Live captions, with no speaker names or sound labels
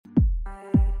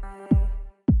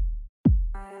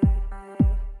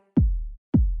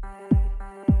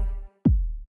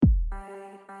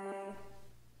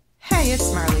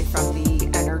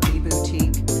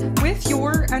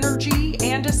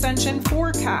Ascension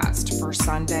forecast for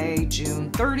Sunday,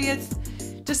 June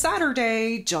 30th to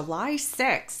Saturday, July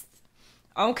 6th.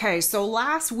 Okay, so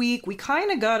last week we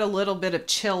kind of got a little bit of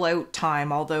chill out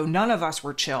time, although none of us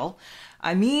were chill.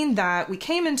 I mean that we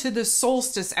came into the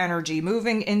solstice energy,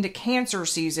 moving into Cancer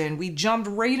season. We jumped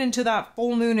right into that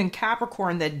full moon in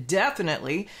Capricorn that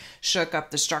definitely shook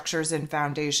up the structures and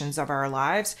foundations of our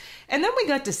lives. And then we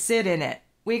got to sit in it.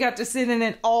 We got to sit in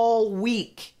it all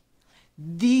week.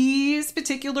 These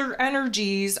particular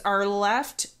energies are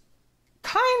left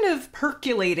kind of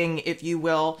percolating, if you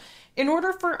will, in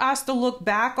order for us to look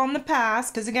back on the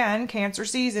past, because again, Cancer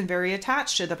season, very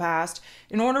attached to the past,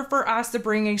 in order for us to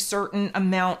bring a certain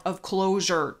amount of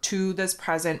closure to this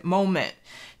present moment.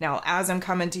 Now, as I'm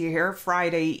coming to you here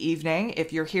Friday evening,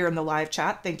 if you're here in the live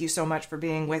chat, thank you so much for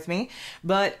being with me.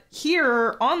 But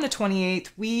here on the 28th,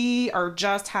 we are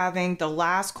just having the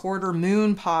last quarter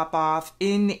moon pop off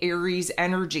in Aries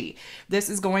energy. This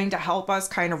is going to help us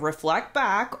kind of reflect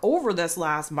back over this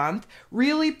last month,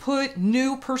 really put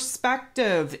new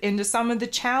perspective into some of the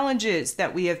challenges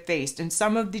that we have faced and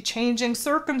some of the changing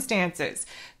circumstances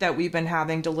that we've been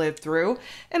having to live through,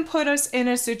 and put us in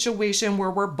a situation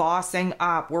where we're bossing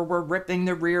up, where we're ripping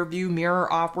the rear view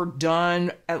mirror off. We're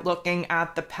done at looking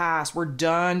at the past. We're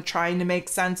done trying to make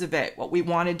sense of it. What we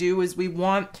want to do is we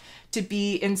want to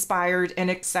be inspired and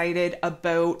excited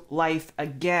about life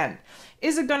again.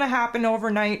 Is it going to happen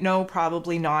overnight? No,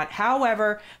 probably not.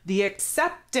 However, the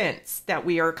acceptance that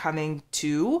we are coming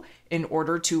to in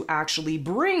order to actually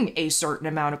bring a certain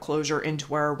amount of closure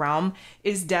into our realm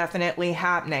is definitely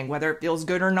happening. Whether it feels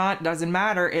good or not, doesn't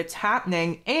matter. It's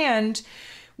happening. And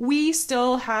we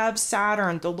still have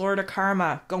Saturn, the Lord of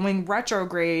Karma, going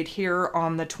retrograde here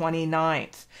on the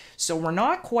 29th. So we're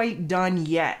not quite done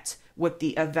yet with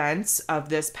the events of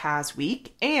this past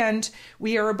week, and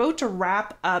we are about to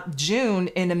wrap up June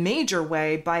in a major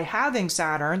way by having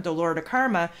Saturn, the Lord of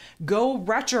Karma, go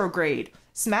retrograde,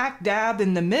 smack dab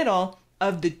in the middle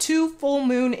of the two full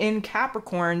moon in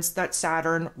Capricorns that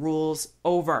Saturn rules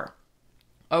over.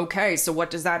 Okay, so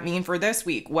what does that mean for this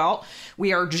week? Well,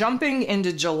 we are jumping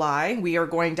into July. We are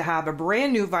going to have a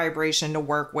brand new vibration to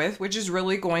work with, which is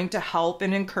really going to help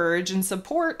and encourage and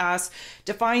support us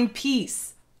to find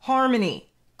peace, harmony,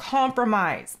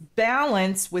 compromise,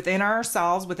 balance within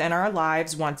ourselves, within our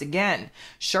lives once again.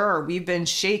 Sure, we've been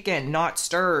shaken, not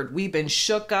stirred. We've been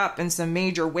shook up in some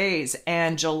major ways,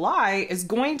 and July is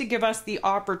going to give us the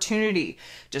opportunity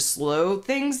to slow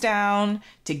things down,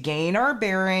 to gain our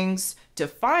bearings, to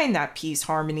find that peace,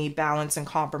 harmony, balance, and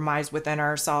compromise within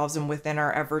ourselves and within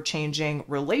our ever-changing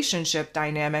relationship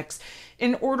dynamics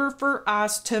in order for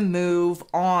us to move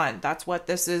on. That's what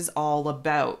this is all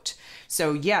about.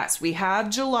 So yes, we have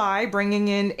July bringing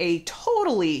in a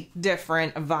totally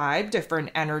different vibe, different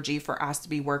energy for us to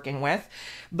be working with.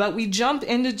 But we jump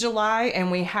into July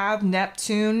and we have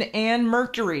Neptune and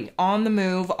Mercury on the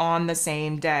move on the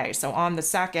same day. So on the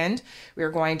 2nd,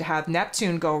 we're going to have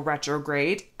Neptune go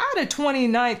retrograde at a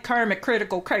 29th karmic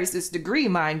critical crisis degree,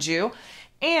 mind you.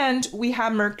 And we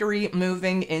have Mercury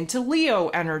moving into Leo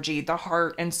energy, the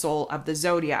heart and soul of the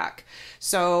zodiac.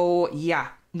 So yeah,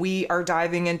 we are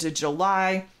diving into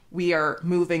July. We are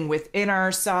moving within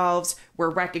ourselves.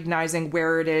 We're recognizing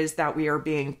where it is that we are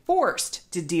being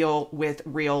forced to deal with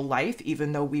real life,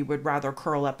 even though we would rather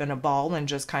curl up in a ball and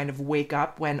just kind of wake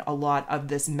up when a lot of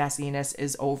this messiness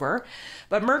is over.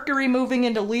 But Mercury moving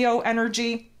into Leo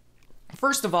energy,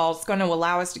 first of all, it's going to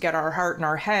allow us to get our heart and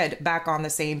our head back on the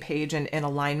same page and in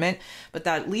alignment. But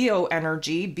that Leo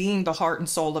energy, being the heart and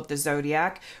soul of the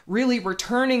zodiac, really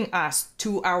returning us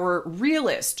to our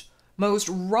realest, most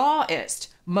rawest,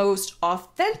 most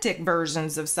authentic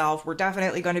versions of self. We're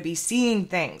definitely going to be seeing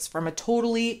things from a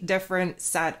totally different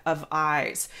set of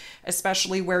eyes,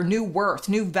 especially where new worth,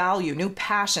 new value, new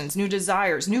passions, new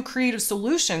desires, new creative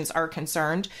solutions are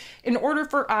concerned, in order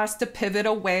for us to pivot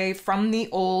away from the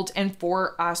old and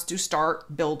for us to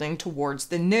start building towards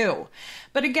the new.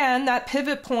 But again, that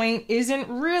pivot point isn't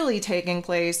really taking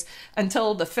place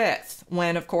until the 5th,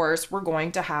 when of course we're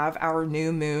going to have our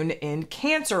new moon in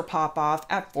Cancer pop off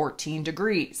at 14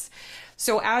 degrees.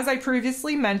 So as I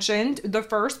previously mentioned, the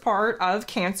first part of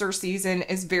Cancer season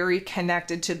is very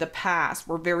connected to the past.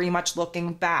 We're very much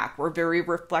looking back. We're very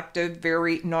reflective,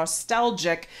 very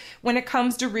nostalgic when it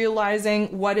comes to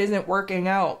realizing what isn't working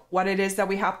out, what it is that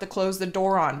we have to close the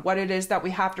door on, what it is that we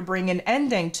have to bring an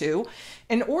ending to,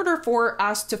 in order for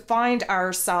us to find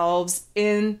ourselves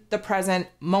in the present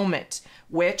moment,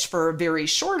 which for a very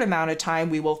short amount of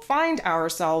time we will find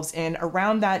ourselves in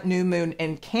around that new moon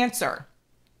in Cancer.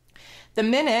 The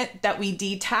minute that we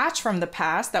detach from the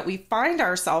past, that we find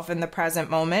ourselves in the present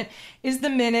moment, is the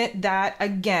minute that,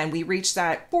 again, we reach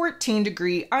that 14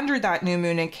 degree under that new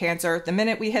moon in Cancer. The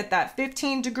minute we hit that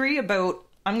 15 degree, about,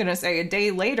 I'm going to say a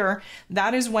day later,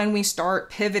 that is when we start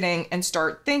pivoting and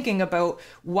start thinking about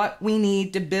what we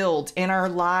need to build in our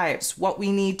lives, what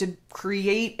we need to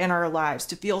create in our lives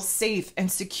to feel safe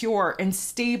and secure and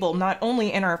stable, not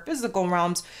only in our physical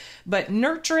realms, but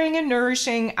nurturing and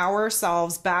nourishing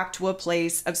ourselves back to a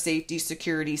place of safety,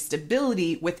 security,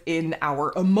 stability within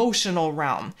our emotional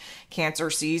realm. Cancer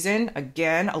season,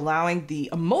 again, allowing the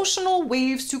emotional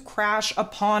waves to crash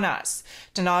upon us,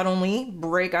 to not only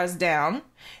break us down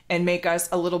and make us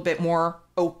a little bit more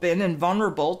open and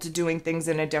vulnerable to doing things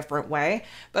in a different way,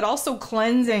 but also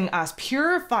cleansing us,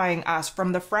 purifying us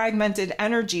from the fragmented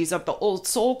energies of the old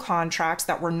soul contracts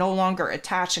that we're no longer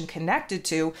attached and connected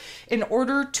to, in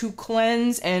order to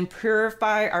cleanse and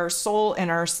purify our soul and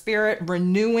our spirit,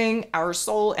 renewing our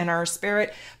soul and our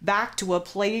spirit back to a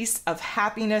place of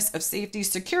happiness, of safety,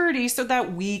 security, so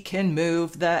that we can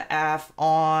move the F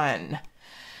on.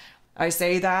 I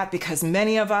say that because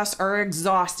many of us are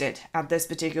exhausted at this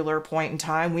particular point in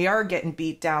time. We are getting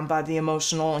beat down by the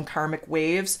emotional and karmic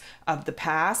waves of the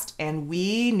past, and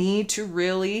we need to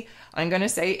really, I'm going to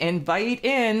say, invite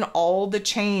in all the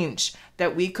change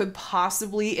that we could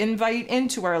possibly invite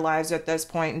into our lives at this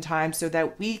point in time, so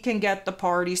that we can get the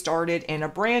party started in a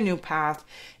brand new path,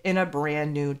 in a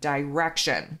brand new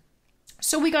direction.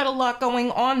 So we got a lot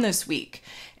going on this week.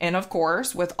 And of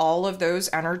course, with all of those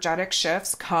energetic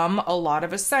shifts come a lot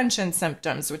of ascension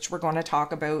symptoms, which we're going to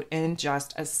talk about in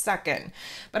just a second.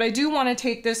 But I do want to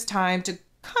take this time to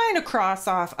kind of cross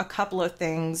off a couple of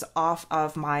things off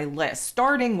of my list,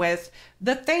 starting with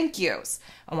the thank yous.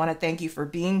 I want to thank you for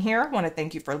being here. I want to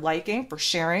thank you for liking, for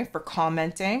sharing, for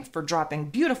commenting, for dropping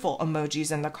beautiful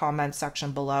emojis in the comment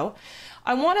section below.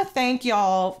 I want to thank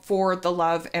y'all for the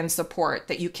love and support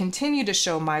that you continue to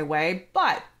show my way.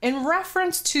 But in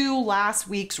reference to last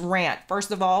week's rant,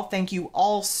 first of all, thank you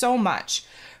all so much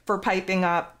for piping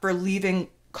up, for leaving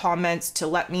comments to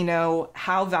let me know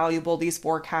how valuable these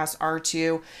forecasts are to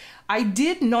you. I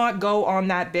did not go on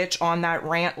that bitch on that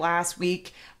rant last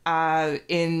week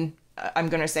in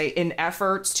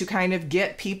efforts to kind of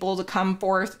get people to come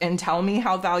forth and tell me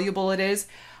how valuable it is.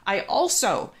 I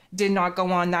also did not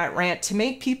go on that rant to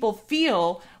make people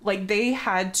feel like they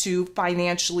had to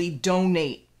financially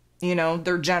donate,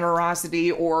 their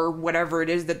generosity or whatever it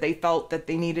is that they felt that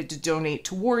they needed to donate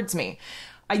towards me.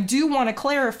 I do want to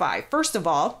clarify, first of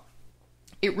all,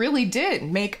 it really did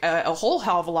make a whole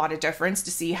hell of a lot of difference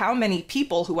to see how many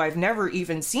people who I've never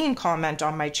even seen comment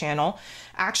on my channel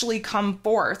actually come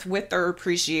forth with their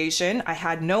appreciation. I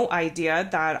had no idea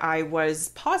that I was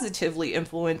positively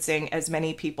influencing as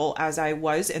many people as I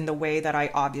was in the way that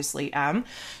I obviously am.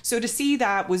 So to see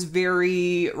that was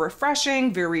very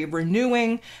refreshing, very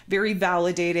renewing, very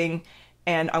validating,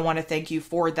 and I want to thank you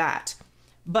for that.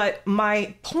 But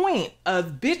my point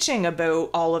of bitching about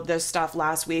all of this stuff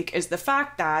last week is the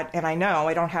fact that, and I know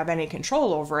I don't have any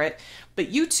control over it,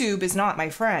 but YouTube is not my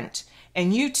friend.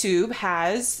 And YouTube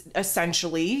has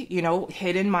essentially,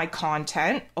 hidden my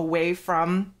content away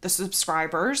from the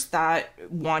subscribers that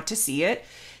want to see it.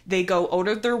 They go out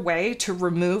of their way to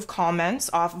remove comments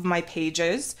off of my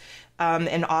pages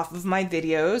and off of my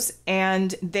videos.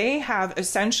 And they have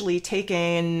essentially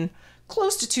taken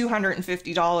close to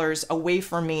 $250 away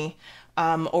from me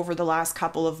over the last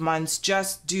couple of months,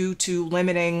 just due to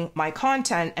limiting my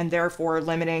content and therefore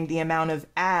limiting the amount of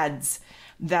ads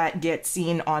that get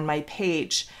seen on my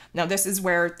page. Now, this is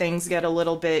where things get a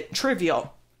little bit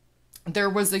trivial.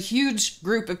 There was a huge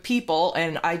group of people,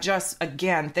 and I just,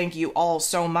 again, thank you all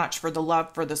so much for the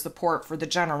love, for the support, for the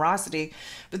generosity.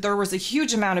 But there was a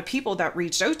huge amount of people that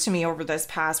reached out to me over this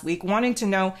past week wanting to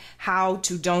know how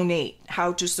to donate,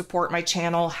 how to support my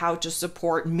channel, how to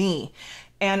support me.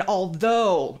 And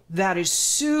although that is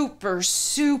super,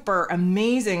 super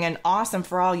amazing and awesome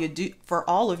for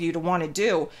all of you to want to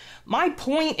do, my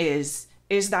point is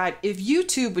that if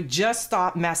YouTube would just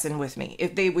stop messing with me,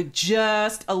 if they would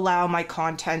just allow my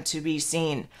content to be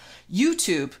seen,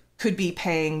 YouTube could be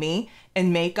paying me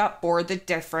and make up for the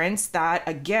difference that,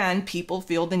 again, people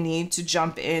feel the need to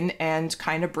jump in and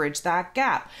kind of bridge that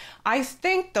gap. I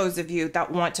thank those of you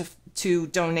that want to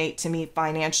donate to me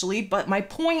financially, but my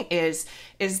point is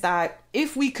that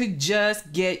if we could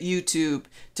just get YouTube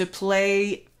to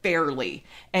play fairly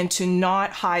and to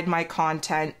not hide my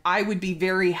content, I would be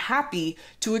very happy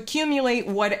to accumulate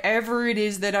whatever it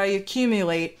is that I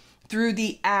accumulate through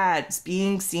the ads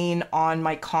being seen on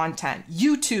my content.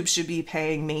 YouTube should be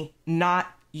paying me, not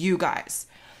you guys.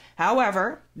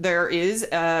 However, there is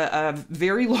a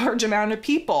very large amount of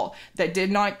people that did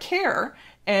not care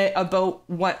about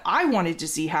what I wanted to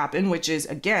see happen, which is,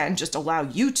 again, just allow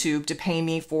YouTube to pay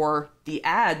me for the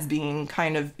ads being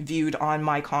kind of viewed on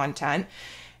my content.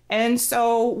 And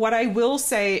so what I will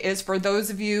say is, for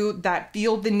those of you that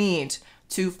feel the need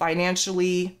to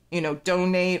financially,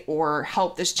 donate or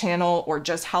help this channel, or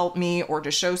just help me, or to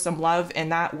show some love in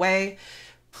that way,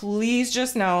 please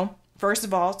just know, first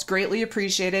of all, it's greatly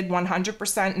appreciated,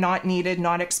 100% not needed,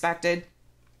 not expected.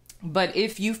 But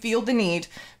if you feel the need,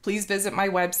 please visit my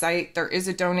website. There is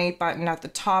a donate button at the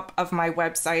top of my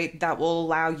website that will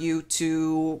allow you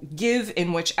to give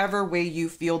in whichever way you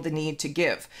feel the need to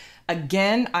give.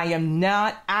 Again, I am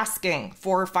not asking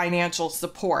for financial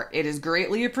support. It is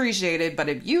greatly appreciated, but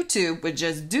if YouTube would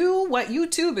just do what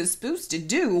YouTube is supposed to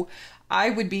do, I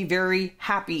would be very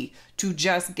happy to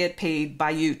just get paid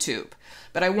by YouTube.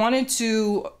 But I wanted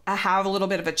to have a little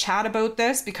bit of a chat about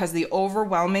this because the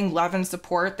overwhelming love and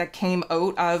support that came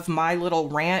out of my little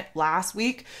rant last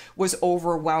week was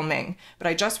overwhelming. But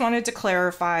I just wanted to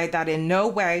clarify that in no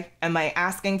way am I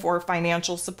asking for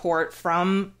financial support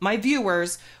from my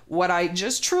viewers. What I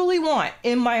just truly want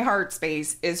in my heart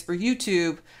space is for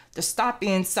YouTube to stop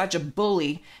being such a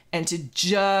bully and to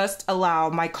just allow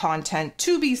my content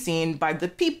to be seen by the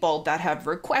people that have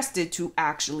requested to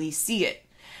actually see it.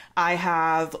 I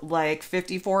have like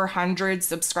 5,400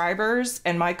 subscribers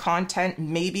and my content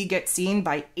maybe gets seen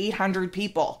by 800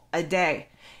 people a day.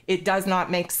 It does not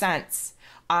make sense.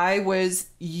 I was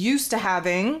used to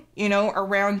having,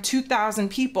 around 2,000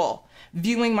 people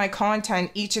viewing my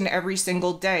content each and every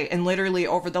single day. And literally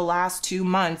over the last 2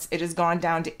 months, it has gone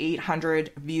down to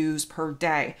 800 views per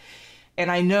day. And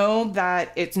I know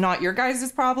that it's not your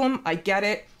guys' problem. I get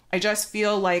it. I just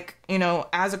feel like,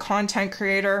 as a content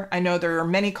creator, I know there are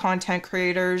many content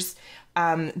creators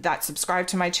that subscribe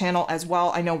to my channel as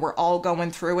well. I know we're all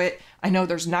going through it. I know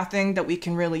there's nothing that we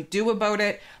can really do about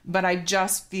it, but I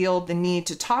just feel the need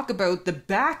to talk about the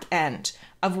back end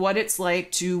of what it's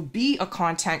like to be a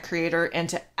content creator and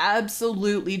to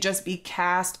absolutely just be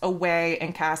cast away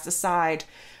and cast aside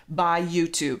by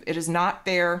YouTube. It is not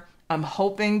fair. I'm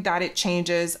hoping that it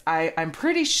changes. I'm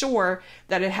pretty sure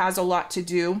that it has a lot to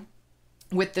do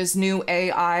with this new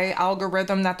AI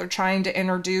algorithm that they're trying to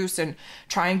introduce and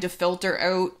trying to filter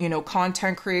out,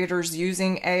 content creators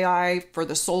using AI for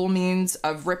the sole means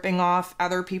of ripping off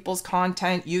other people's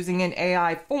content using an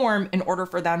AI form in order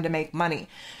for them to make money.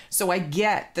 So I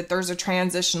get that there's a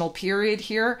transitional period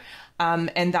here,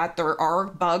 and that there are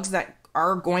bugs that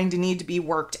are going to need to be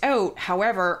worked out.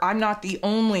 However, I'm not the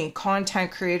only content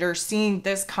creator seeing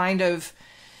this kind of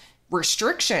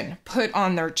restriction put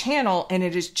on their channel, and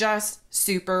it is just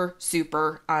super,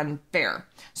 super unfair.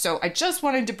 So I just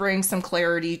wanted to bring some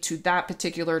clarity to that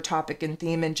particular topic and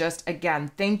theme, and just,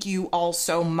 again, thank you all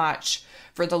so much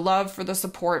for the love, for the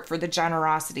support, for the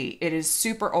generosity. It is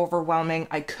super overwhelming.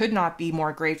 I could not be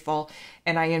more grateful,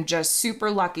 and I am just super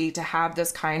lucky to have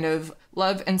this kind of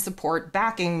love and support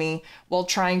backing me while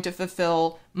trying to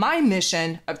fulfill my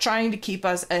mission of trying to keep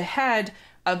us ahead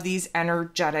of these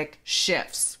energetic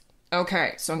shifts.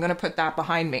 Okay, so I'm going to put that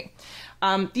behind me.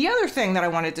 The other thing that I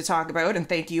wanted to talk about, and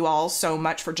thank you all so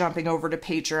much for jumping over to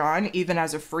Patreon, even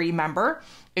as a free member.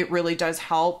 It really does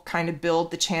help kind of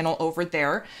build the channel over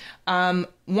there.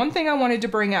 One thing I wanted to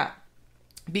bring up,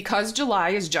 because July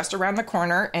is just around the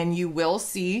corner and you will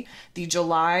see the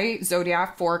July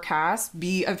zodiac forecast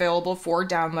be available for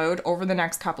download over the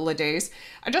next couple of days,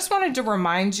 I just wanted to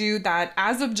remind you that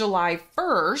as of July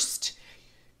 1st,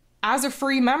 as a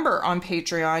free member on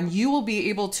Patreon, you will be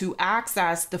able to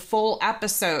access the full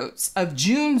episodes of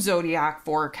June Zodiac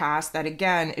Forecast that,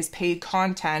 again, is paid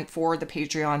content for the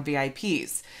Patreon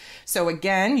VIPs. So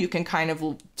again, you can kind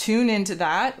of tune into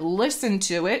that, listen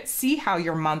to it, see how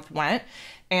your month went,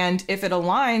 and if it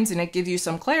aligns and it gives you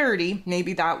some clarity,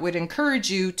 maybe that would encourage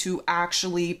you to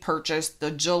actually purchase the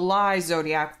July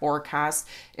Zodiac Forecast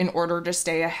in order to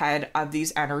stay ahead of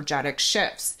these energetic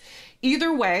shifts.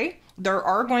 Either way, there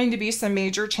are going to be some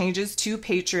major changes to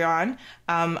Patreon.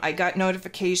 I got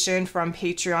notification from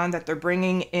Patreon that they're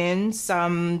bringing in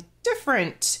some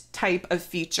different type of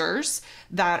features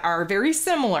that are very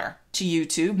similar to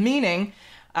YouTube, meaning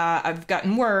I've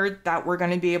gotten word that we're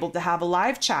going to be able to have a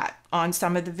live chat on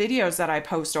some of the videos that I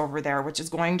post over there, which is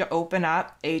going to open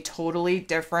up a totally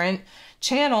different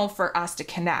channel for us to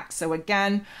connect. So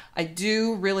again, I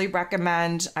do really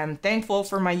recommend, I'm thankful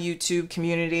for my YouTube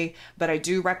community, but I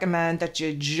do recommend that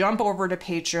you jump over to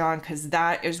Patreon because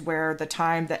that is where the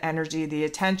time, the energy, the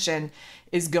attention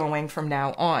is going from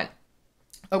now on.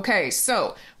 Okay,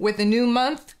 so with the new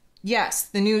month Yes,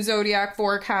 the new zodiac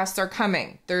forecasts are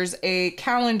coming. There's a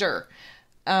calendar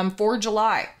for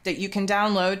July that you can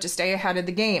download to stay ahead of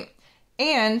the game.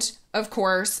 And of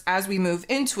course, as we move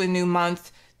into a new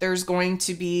month, there's going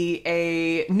to be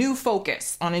a new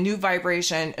focus on a new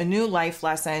vibration, a new life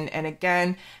lesson. And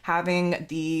again, having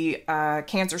the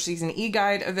Cancer Season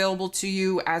e-guide available to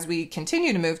you as we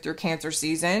continue to move through Cancer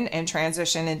season and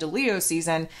transition into Leo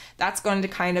season, that's going to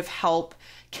kind of help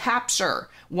capture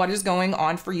what is going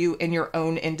on for you in your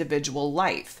own individual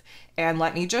life. And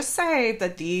let me just say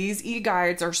that these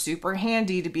e-guides are super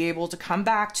handy to be able to come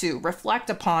back to, reflect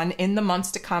upon in the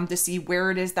months to come to see where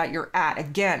it is that you're at.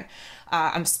 Again,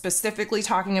 I'm specifically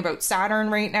talking about Saturn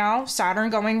right now. Saturn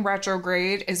going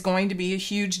retrograde is going to be a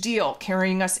huge deal,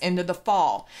 carrying us into the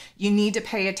fall. You need to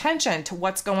pay attention to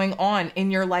what's going on in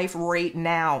your life right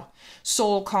now.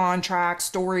 Soul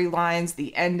contracts, storylines,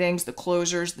 the endings, the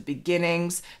closures, the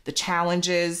beginnings, the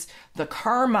challenges, the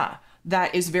karma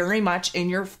that is very much in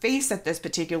your face at this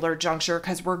particular juncture,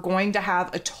 because we're going to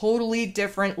have a totally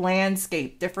different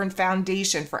landscape, different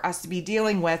foundation for us to be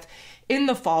dealing with in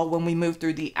the fall. When we move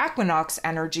through the equinox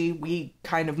energy, we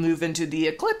kind of move into the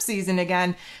eclipse season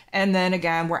again. And then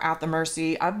again, we're at the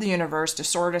mercy of the universe to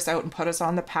sort us out and put us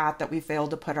on the path that we failed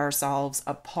to put ourselves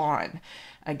upon.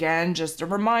 Again, just a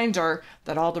reminder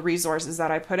that all the resources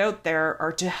that I put out there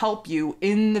are to help you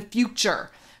in the future.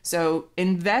 So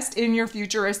invest in your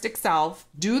futuristic self,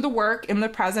 do the work in the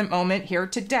present moment here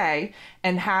today,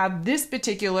 and have this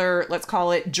particular, let's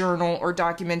call it journal or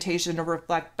documentation to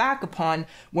reflect back upon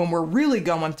when we're really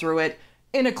going through it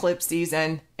in eclipse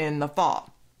season in the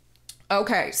fall.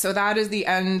 Okay, so that is the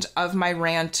end of my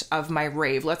rant, of my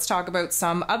rave. Let's talk about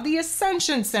some of the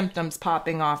Ascension symptoms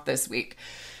popping off this week.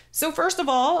 So first of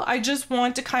all, I just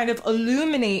want to kind of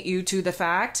illuminate you to the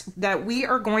fact that we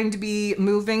are going to be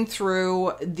moving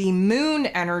through the moon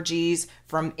energies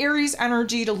from Aries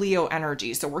energy to Leo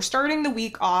energy. So we're starting the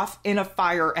week off in a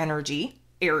fire energy,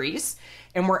 Aries,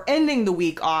 and we're ending the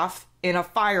week off in a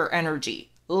fire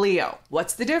energy, Leo.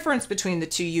 What's the difference between the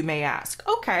two, you may ask?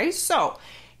 Okay, so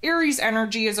Aries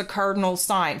energy is a cardinal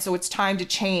sign, so it's time to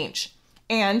change.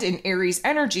 And in Aries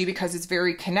energy, because it's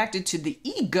very connected to the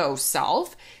ego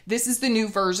self, this is the new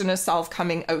version of self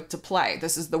coming out to play.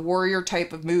 This is the warrior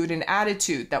type of mood and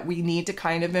attitude that we need to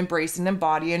kind of embrace and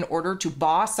embody in order to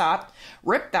boss up,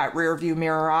 rip that rear view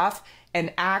mirror off,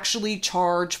 and actually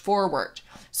charge forward.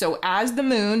 So as the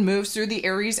moon moves through the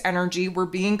Aries energy, we're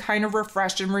being kind of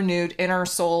refreshed and renewed in our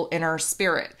soul, in our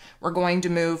spirit. We're going to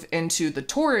move into the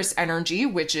Taurus energy,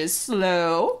 which is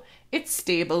slow. It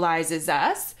stabilizes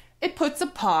us. It puts a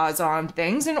pause on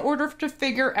things in order to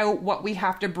figure out what we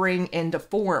have to bring into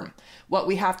form, what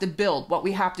we have to build, what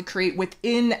we have to create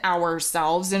within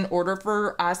ourselves in order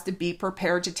for us to be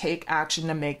prepared to take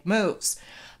action and make moves.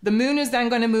 The moon is then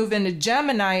going to move into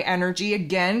Gemini energy,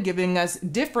 again, giving us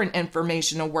different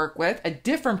information to work with, a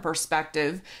different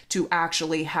perspective to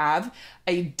actually have,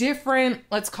 a different,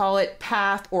 let's call it,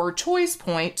 path or choice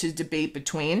point to debate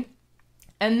between.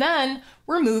 And then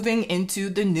we're moving into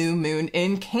the new moon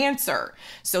in Cancer.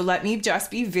 So let me just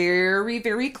be very,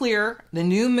 very clear. The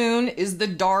new moon is the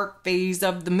dark phase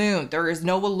of the moon. There is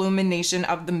no illumination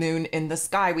of the moon in the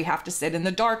sky. We have to sit in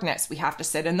the darkness. We have to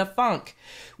sit in the funk.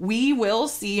 We will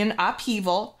see an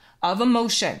upheaval of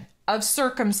emotion, of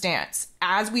circumstance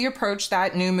as we approach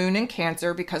that new moon in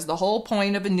Cancer, because the whole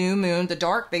point of a new moon, the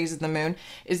dark phase of the moon,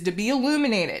 is to be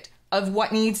illuminated of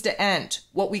what needs to end,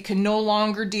 what we can no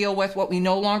longer deal with, what we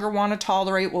no longer want to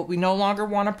tolerate, what we no longer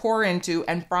want to pour into.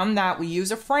 And from that, we use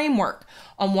a framework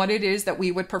on what it is that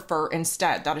we would prefer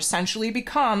instead. That essentially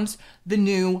becomes the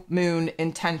new moon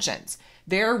intentions.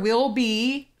 There will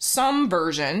be some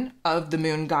version of the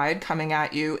moon guide coming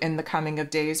at you in the coming of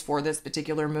days for this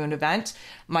particular moon event.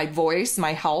 My voice,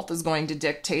 my health is going to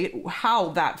dictate how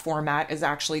that format is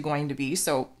actually going to be,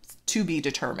 so to be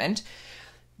determined.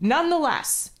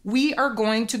 Nonetheless, we are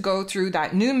going to go through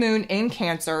that new moon in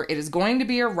Cancer. It is going to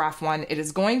be a rough one. It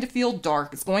is going to feel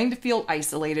dark. It's going to feel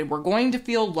isolated. We're going to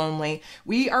feel lonely.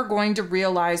 We are going to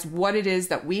realize what it is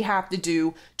that we have to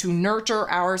do to nurture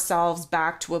ourselves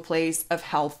back to a place of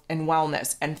health and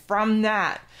wellness. And from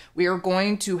that, we are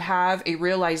going to have a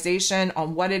realization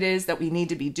on what it is that we need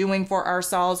to be doing for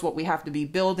ourselves, what we have to be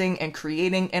building and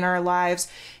creating in our lives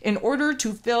in order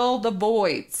to fill the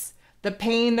voids, the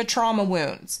pain, the trauma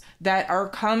wounds that are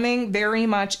coming very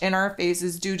much in our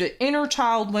faces due to inner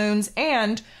child wounds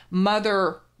and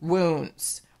mother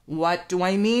wounds. What do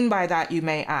I mean by that, you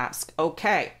may ask?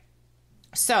 Okay,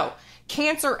 so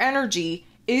Cancer energy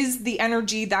is the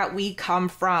energy that we come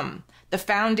from. the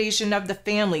foundation of the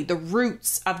family, the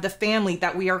roots of the family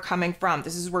that we are coming from.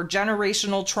 This is where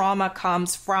generational trauma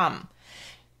comes from.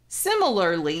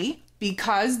 Similarly,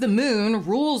 because the moon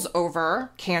rules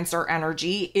over Cancer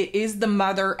energy, it is the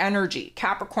mother energy.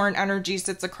 Capricorn energy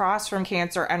sits across from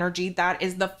Cancer energy. That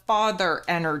is the father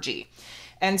energy.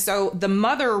 And so the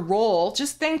mother role,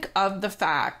 just think of the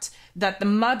fact that the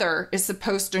mother is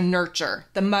supposed to nurture.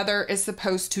 The mother is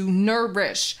supposed to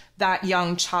nourish that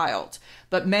young child.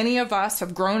 But many of us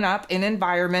have grown up in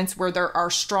environments where there are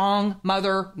strong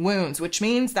mother wounds, which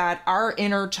means that our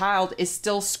inner child is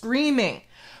still screaming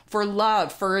for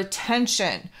love, for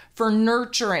attention, for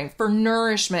nurturing, for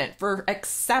nourishment, for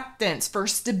acceptance, for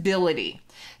stability.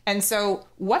 And so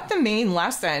what the main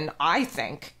lesson, I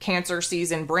think, Cancer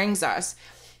season brings us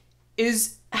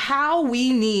is how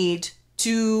we need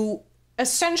to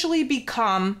essentially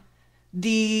become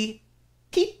the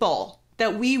people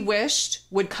that we wished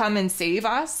would come and save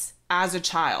us as a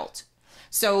child.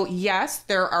 So yes,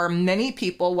 there are many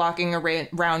people walking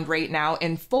around right now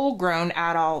in full-grown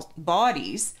adult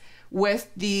bodies with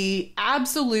the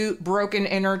absolute broken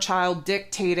inner child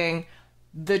dictating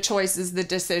the choices, the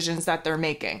decisions that they're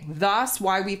making. Thus,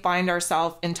 why we find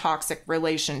ourselves in toxic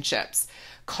relationships,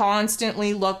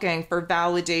 constantly looking for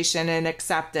validation and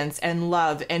acceptance and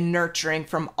love and nurturing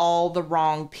from all the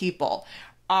wrong people.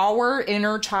 Our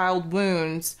inner child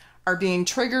wounds are being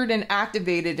triggered and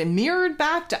activated and mirrored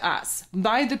back to us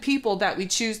by the people that we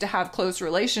choose to have close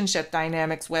relationship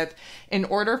dynamics with in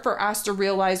order for us to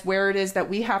realize where it is that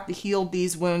we have to heal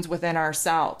these wounds within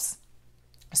ourselves.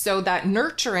 So that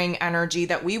nurturing energy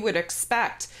that we would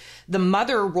expect the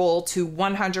mother role to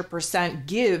 100%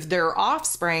 give their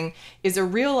offspring is a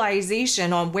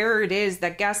realization on where it is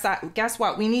that guess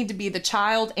what? We need to be the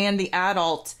child and the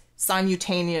adult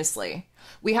simultaneously.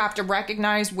 We have to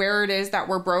recognize where it is that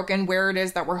we're broken, where it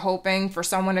is that we're hoping for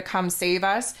someone to come save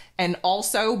us, and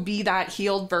also be that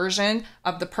healed version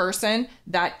of the person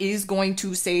that is going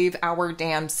to save our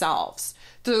damn selves.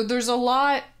 So there's a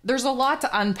lot to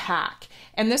unpack.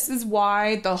 And this is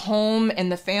why the home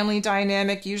and the family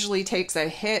dynamic usually takes a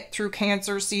hit through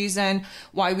Cancer season,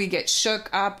 why we get shook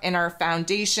up in our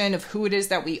foundation of who it is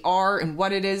that we are and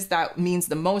what it is that means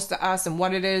the most to us and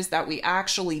what it is that we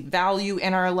actually value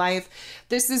in our life.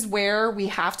 This is where we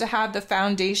have to have the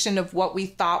foundation of what we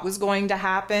thought was going to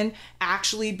happen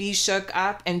actually be shook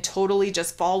up and totally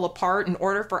just fall apart in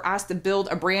order for us to build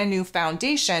a brand new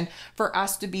foundation for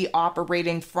us to be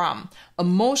operating from,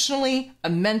 emotionally,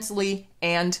 mentally,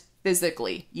 and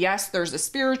physically. Yes, there's a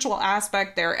spiritual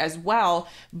aspect there as well,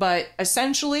 but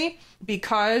essentially,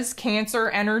 because Cancer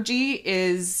energy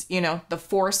is, the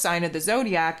fourth sign of the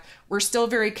zodiac, we're still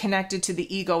very connected to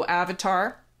the ego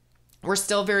avatar. We're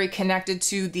still very connected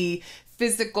to the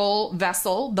physical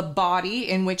vessel, the body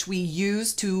in which we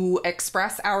use to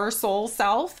express our soul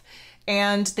self.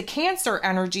 And the Cancer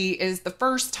energy is the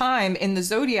first time in the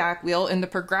zodiac wheel, in the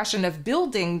progression of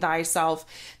building thyself,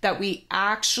 that we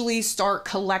actually start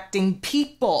collecting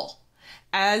people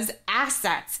as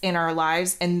assets in our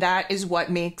lives. And that is what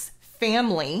makes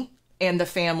family and the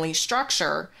family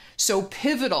structure so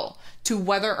pivotal to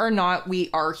whether or not we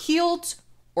are healed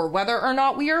or whether or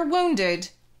not we are wounded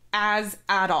as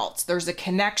adults. There's a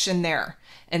connection there.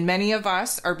 And many of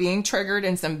us are being triggered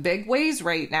in some big ways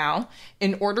right now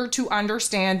in order to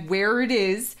understand where it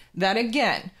is that,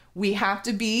 again, we have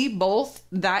to be both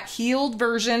that healed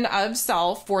version of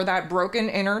self for that broken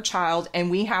inner child,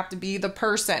 and we have to be the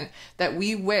person that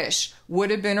we wish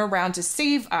would have been around to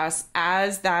save us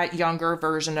as that younger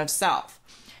version of self.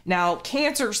 Now,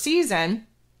 Cancer season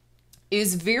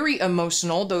is very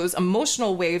emotional. Those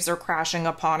emotional waves are crashing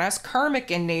upon us, karmic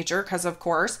in nature, because of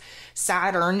course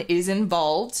Saturn is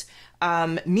involved,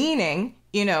 meaning,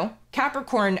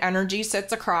 Capricorn energy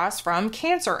sits across from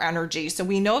Cancer energy. So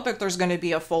we know that there's going to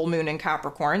be a full moon in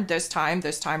Capricorn this time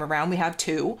around. We have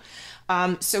two.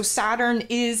 So Saturn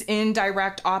is in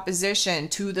direct opposition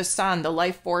to the sun, the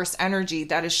life force energy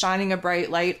that is shining a bright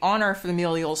light on our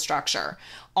familial structure,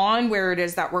 on where it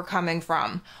is that we're coming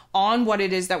from, on what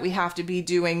it is that we have to be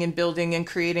doing and building and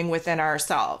creating within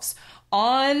ourselves,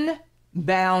 on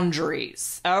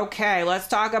boundaries. Okay, let's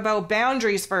talk about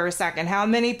boundaries for a second. How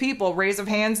many people, raise of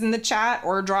hands in the chat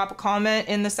or drop a comment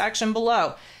in the section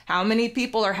below, how many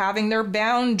people are having their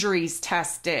boundaries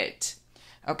tested?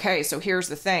 Okay, so here's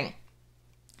the thing.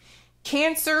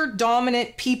 Cancer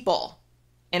dominant people,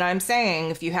 and I'm saying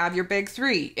if you have your big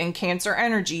three in Cancer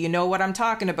energy, you know what I'm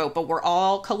talking about, but we're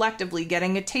all collectively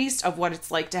getting a taste of what it's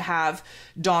like to have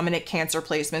dominant Cancer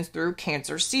placements through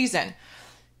Cancer season.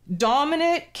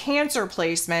 Dominant Cancer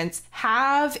placements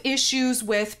have issues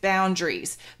with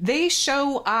boundaries. They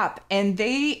show up and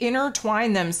they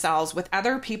intertwine themselves with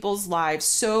other people's lives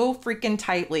so freaking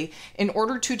tightly in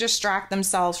order to distract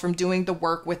themselves from doing the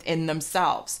work within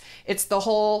themselves. It's the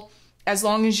whole, as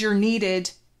long as you're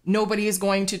needed, nobody is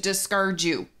going to discard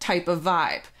you type of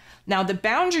vibe. Now, the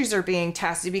boundaries are being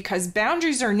tested because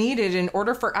boundaries are needed in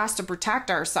order for us to protect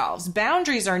ourselves.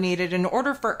 Boundaries are needed in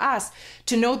order for us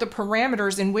to know the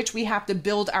parameters in which we have to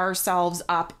build ourselves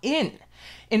up in.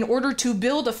 In order to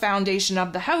build a foundation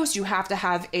of the house, you have to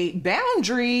have a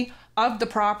boundary of the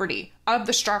property, of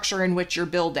the structure in which you're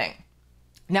building.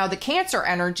 Now, the Cancer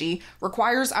energy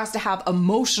requires us to have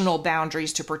emotional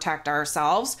boundaries to protect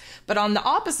ourselves. But on the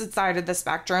opposite side of the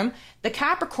spectrum, the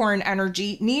Capricorn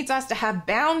energy needs us to have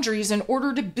boundaries in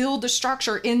order to build a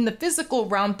structure in the physical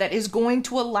realm that is going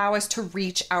to allow us to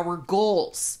reach our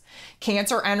goals.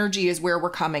 Cancer energy is where we're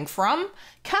coming from.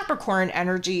 Capricorn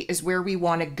energy is where we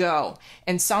want to go.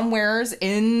 And somewheres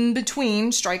in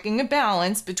between, striking a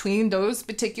balance between those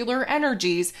particular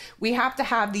energies, we have to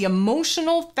have the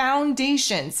emotional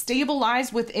foundation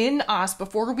stabilized within us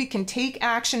before we can take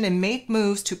action and make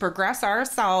moves to progress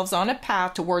ourselves on a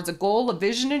path towards a goal, a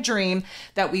vision, a dream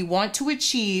that we want to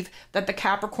achieve, that the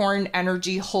Capricorn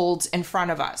energy holds in front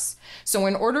of us. So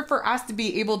in order for us to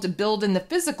be able to build in the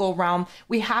physical realm,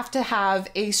 we have to have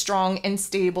a strong and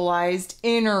stabilized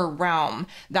inner realm.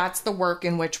 That's the work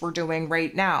in which we're doing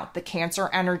right now. The Cancer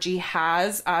energy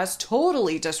has us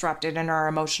totally disrupted in our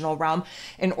emotional realm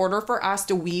in order for us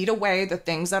to weed away the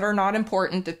things that are not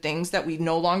important, the things that we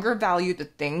no longer value, the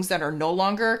things that are no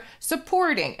longer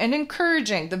supporting and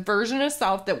encouraging the version of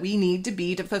self that we need to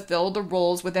be to fulfill the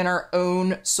roles within our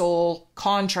own soul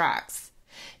contracts.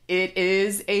 It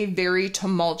is a very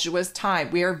tumultuous time.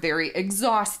 We are very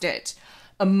exhausted.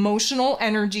 Emotional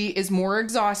energy is more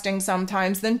exhausting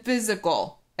sometimes than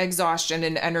physical exhaustion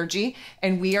and energy,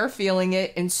 and we are feeling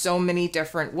it in so many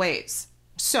different ways.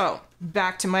 So,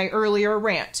 back to my earlier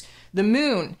rant. The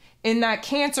moon in that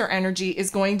Cancer energy is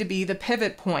going to be the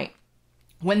pivot point.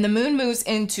 When the moon moves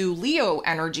into Leo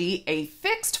energy, a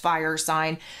fixed fire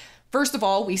sign, first of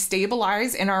all, we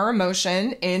stabilize in our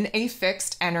emotion in a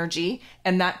fixed energy,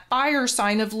 and that fire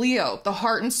sign of Leo, the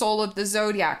heart and soul of the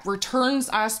zodiac, returns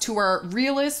us to our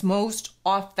realest, most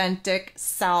authentic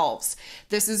selves.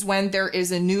 This is when there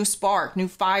is a new spark, new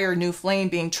fire, new flame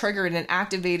being triggered and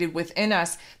activated within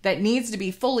us that needs to be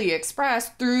fully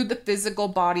expressed through the physical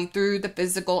body, through the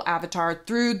physical avatar,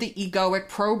 through the egoic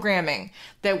programming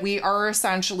that we are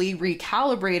essentially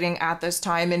recalibrating at this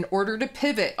time in order to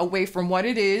pivot away from what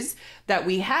it is that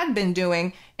we had been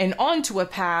doing and onto a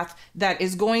path that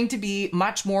is going to be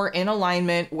much more in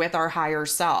alignment with our higher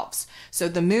selves. So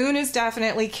the moon is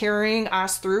definitely carrying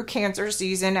us through Cancer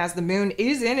season, as the moon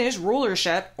is in his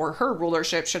rulership, or her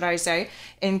rulership, should I say,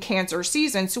 in Cancer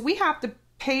season. So we have to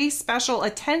pay special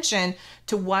attention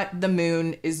to what the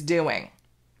moon is doing.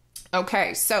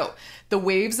 Okay, so the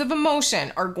waves of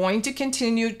emotion are going to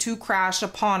continue to crash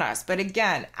upon us. But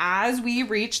again, as we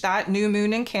reach that new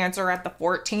moon in Cancer at the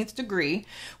 14th degree,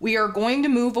 we are going to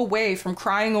move away from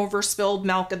crying over spilled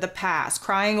milk of the past,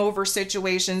 crying over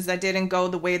situations that didn't go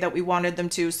the way that we wanted them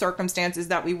to, circumstances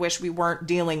that we wish we weren't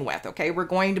dealing with. Okay, we're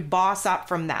going to boss up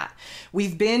from that.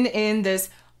 We've been in this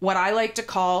what I like to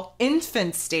call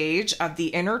infant stage of the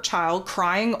inner child,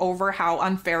 crying over how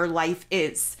unfair life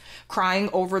is,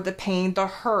 crying over the pain, the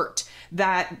hurt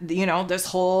that, this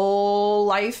whole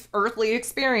life earthly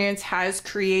experience has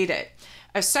created.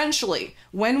 Essentially,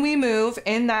 when we move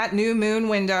in that new moon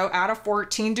window at a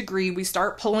 14 degree, we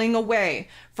start pulling away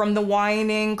from the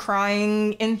whining,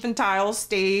 crying, infantile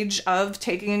stage of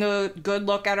taking a good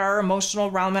look at our emotional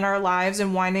realm in our lives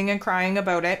and whining and crying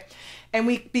about it. And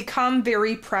we become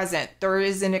very present. There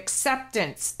is an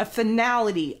acceptance, a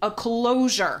finality, a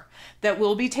closure that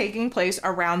will be taking place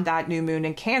around that new moon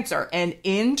in Cancer. And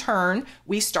in turn,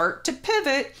 we start to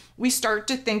pivot. We start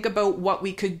to think about what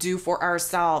we could do for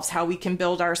ourselves, how we can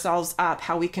build ourselves up,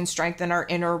 how we can strengthen our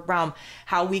inner realm,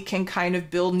 how we can kind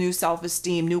of build new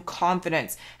self-esteem, new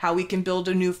confidence, how we can build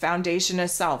a new foundation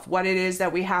of self, what it is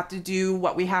that we have to do,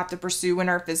 what we have to pursue in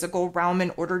our physical realm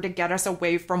in order to get us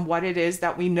away from what it is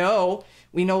that we know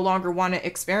we no longer want to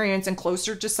experience and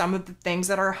closer to some of the things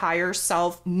that our higher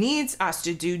self needs us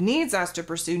to do, needs us to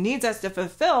pursue, needs us to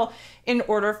fulfill in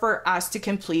order for us to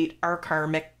complete our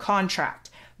karmic contract.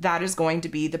 That is going to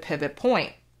be the pivot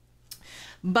point.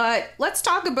 But let's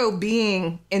talk about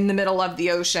being in the middle of the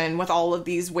ocean with all of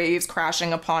these waves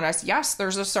crashing upon us. Yes,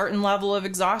 there's a certain level of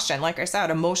exhaustion. Like I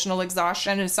said, emotional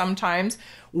exhaustion is sometimes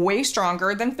way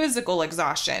stronger than physical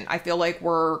exhaustion. I feel like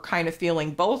we're kind of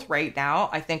feeling both right now.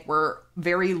 I think we're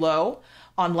very low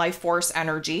on life force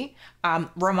energy.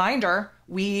 Reminder,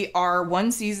 we are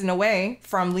one season away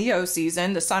from Leo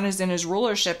season. The sun is in his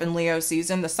rulership in Leo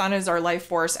season. The sun is our life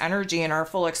force energy and our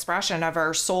full expression of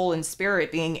our soul and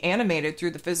spirit being animated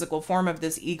through the physical form of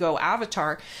this ego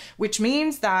avatar, which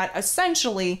means that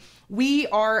essentially we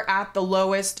are at the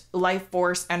lowest life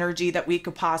force energy that we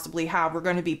could possibly have. We're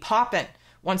going to be popping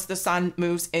once the sun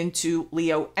moves into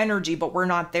Leo energy, but we're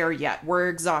not there yet. We're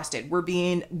exhausted. We're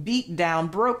being beat down,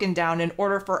 broken down in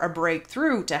order for a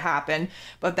breakthrough to happen.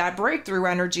 But that breakthrough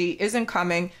energy isn't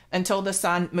coming until the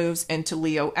sun moves into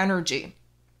Leo energy.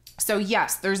 So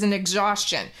yes, there's an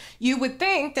exhaustion. You would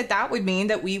think that that would mean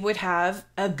that we would have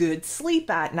a good sleep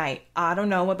at night. I don't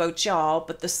know about y'all,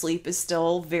 but the sleep is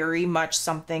still very much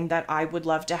something that I would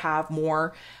love to have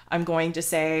more, I'm going to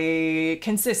say,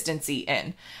 consistency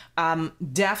in.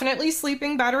 Definitely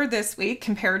sleeping better this week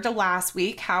compared to last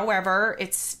week. However,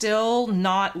 it's still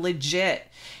not legit.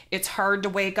 It's hard to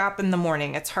wake up in the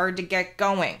morning. It's hard to get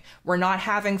going. We're not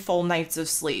having full nights of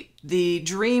sleep. The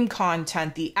dream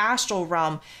content, the astral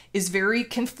realm is very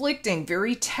conflicting,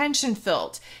 very tension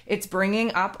filled. It's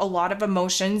bringing up a lot of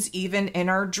emotions even in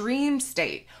our dream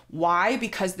state. Why?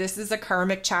 Because this is a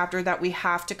karmic chapter that we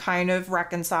have to kind of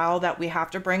reconcile, that we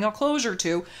have to bring a closure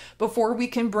to before we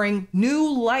can bring new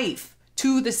life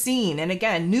to the scene. And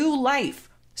again, new life.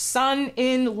 Sun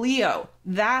in Leo,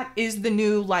 that is the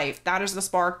new life. That is the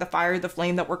spark, the fire, the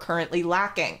flame that we're currently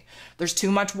lacking. There's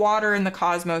too much water in the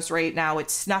cosmos right now.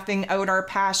 It's snuffing out our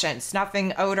passion,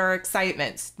 snuffing out our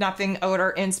excitement, snuffing out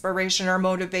our inspiration, our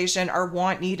motivation, our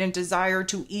want, need, and desire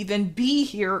to even be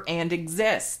here and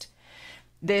exist.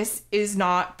 This is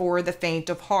not for the faint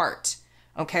of heart.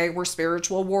 Okay, we're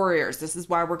spiritual warriors. This is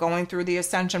why we're going through the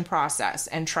ascension process.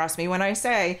 And trust me when I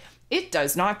say, it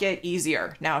does not get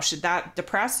easier. Now, should that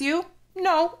depress you?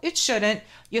 No, it shouldn't.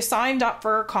 You signed up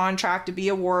for a contract to be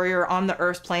a warrior on the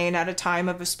earth plane at a time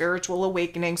of a spiritual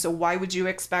awakening, so why would you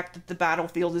expect that the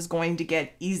battlefield is going to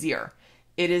get easier?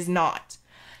 It is not.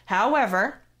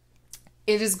 However,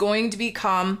 it is going to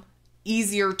become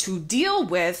easier to deal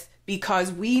with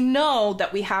because we know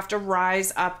that we have to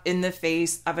rise up in the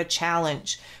face of a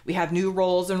challenge. We have new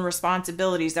roles and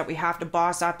responsibilities that we have to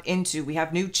boss up into. We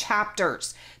have new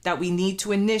chapters that we need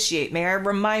to initiate. May I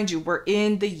remind you, we're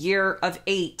in the year of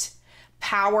 8.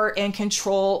 Power and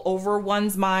control over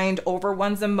one's mind, over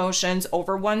one's emotions,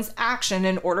 over one's action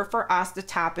in order for us to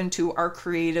tap into our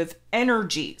creative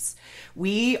energies.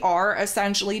 We are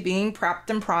essentially being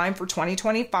prepped and primed for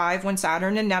 2025 when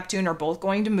Saturn and Neptune are both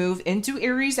going to move into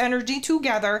Aries energy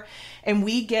together, and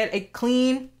we get a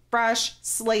clean, fresh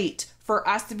slate for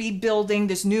us to be building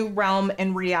this new realm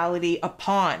and reality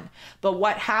upon. But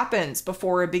what happens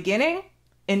before a beginning?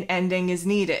 An ending is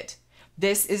needed.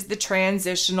 This is the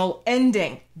transitional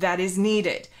ending that is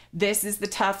needed. This is the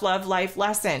tough love life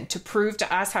lesson to prove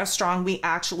to us how strong we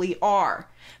actually are.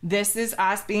 This is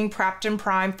us being prepped and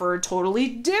primed for a totally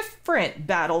different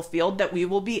battlefield that we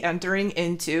will be entering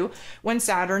into when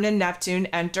Saturn and Neptune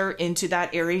enter into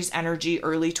that Aries energy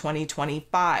early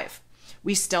 2025.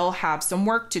 We still have some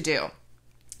work to do.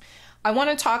 I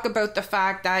want to talk about the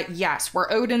fact that, yes,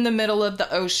 we're out in the middle of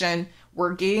the ocean.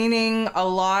 We're gaining a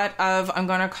lot of, I'm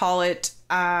going to call it,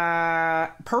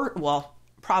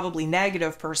 probably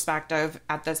negative perspective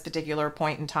at this particular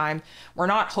point in time. We're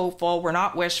not hopeful. We're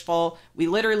not wishful. We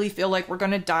literally feel like we're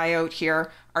going to die out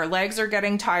here. Our legs are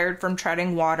getting tired from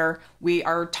treading water. We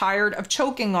are tired of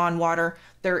choking on water.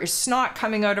 There is snot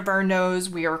coming out of our nose.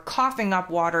 We are coughing up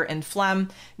water and phlegm.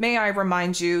 May I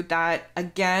remind you that,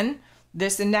 again,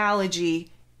 this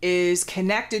analogy is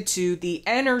connected to the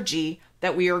energy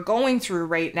that we are going through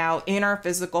right now in our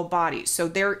physical bodies. So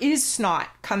there is snot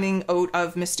coming out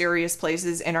of mysterious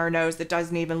places in our nose that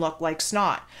doesn't even look like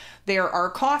snot. There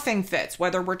are coughing fits,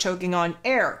 whether we're choking on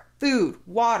air, food,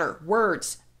 water,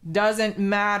 words, doesn't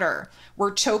matter.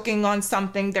 We're choking on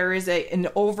something. There is an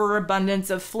overabundance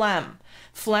of phlegm.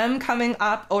 Phlegm coming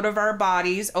up out of our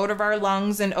bodies, out of our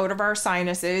lungs, and out of our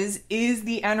sinuses is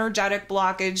the energetic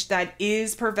blockage that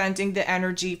is preventing the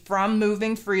energy from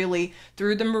moving freely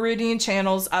through the meridian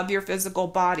channels of your physical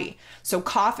body. So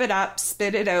cough it up,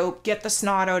 spit it out, get the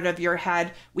snot out of your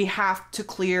head. We have to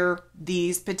clear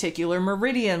these particular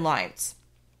meridian lines.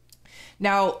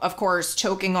 Now, of course,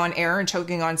 choking on air and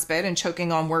choking on spit and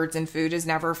choking on words and food is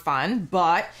never fun.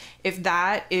 But if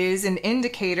that is an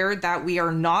indicator that we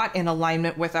are not in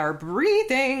alignment with our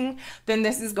breathing, then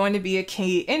this is going to be a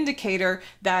key indicator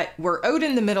that we're out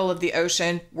in the middle of the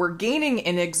ocean, we're gaining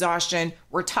in exhaustion,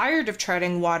 we're tired of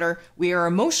treading water, we are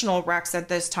emotional wrecks at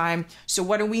this time. So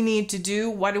what do we need to do?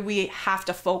 What do we have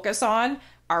to focus on?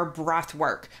 Our breath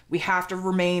work. We have to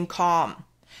remain calm.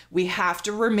 We have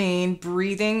to remain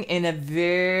breathing in a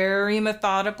very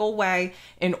methodical way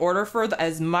in order for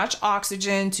as much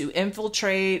oxygen to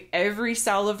infiltrate every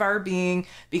cell of our being,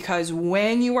 because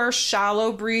when you are a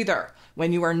shallow breather,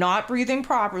 when you are not breathing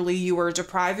properly, you are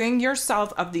depriving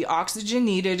yourself of the oxygen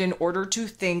needed in order to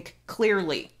think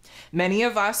clearly. Many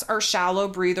of us are shallow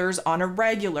breathers on a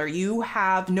regular. You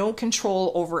have no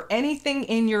control over anything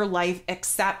in your life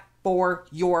except for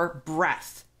your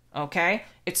breath. Okay?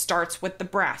 It starts with the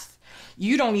breath.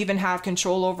 You don't even have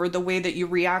control over the way that you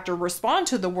react or respond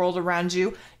to the world around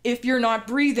you if you're not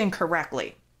breathing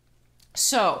correctly.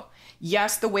 So,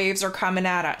 yes, the waves are coming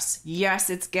at us. Yes,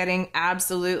 it's getting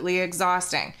absolutely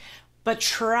exhausting. But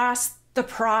trust the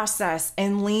process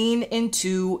and lean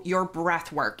into your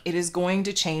breath work. It is going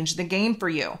to change the game for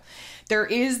you. There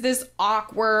is this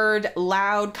awkward,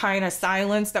 loud kind of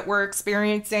silence that we're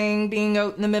experiencing being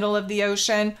out in the middle of the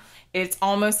ocean. It's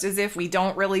almost as if we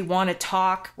don't really want to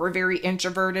talk. We're very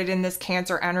introverted in this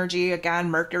Cancer energy. Again,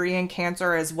 Mercury in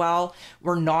Cancer as well.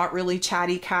 We're not really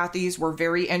chatty Cathys. We're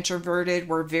very introverted.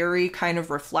 We're very kind of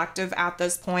reflective at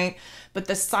this point. But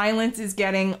the silence is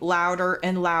getting louder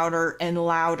and louder and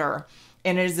louder.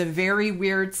 And it is a very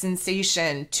weird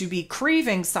sensation to be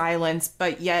craving silence,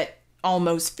 but yet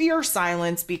almost fear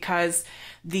silence, because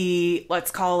the,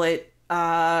 let's call it,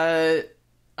 I'm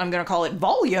going to call it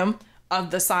volume of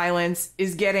the silence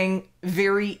is getting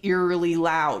very eerily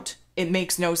loud. It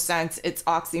makes no sense. It's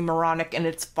oxymoronic in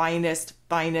its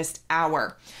finest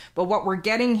hour. But what we're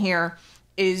getting here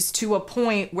is to a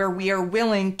point where we are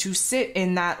willing to sit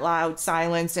in that loud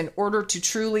silence in order to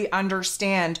truly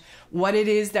understand what it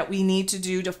is that we need to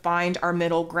do to find our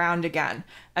middle ground again.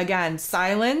 Again,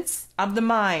 silence of the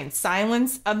mind,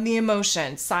 silence of the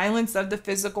emotion, silence of the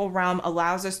physical realm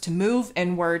allows us to move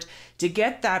inward, to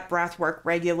get that breath work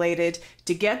regulated,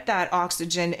 to get that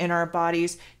oxygen in our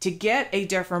bodies, to get a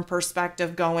different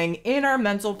perspective going in our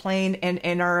mental plane and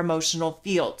in our emotional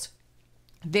field.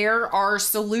 There are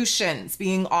solutions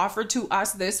being offered to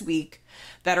us this week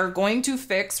that are going to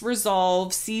fix,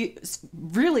 resolve,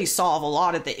 really solve a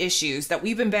lot of the issues that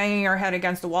we've been banging our head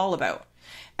against the wall about.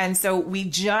 And so we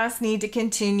just need to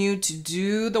continue to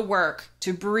do the work,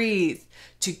 to breathe,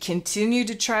 to continue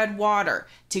to tread water,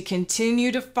 to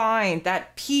continue to find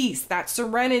that peace, that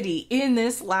serenity in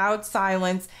this loud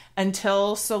silence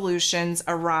until solutions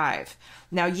arrive.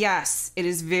 Now, yes, it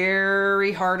is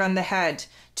very hard on the head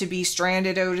to be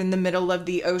stranded out in the middle of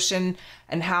the ocean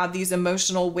and have these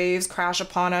emotional waves crash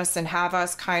upon us and have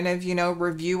us kind of,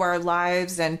 review our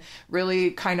lives and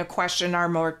really kind of question our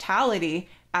mortality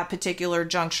at particular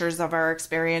junctures of our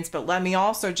experience. But let me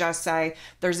also just say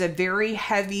there's a very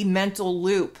heavy mental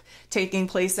loop taking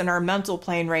place in our mental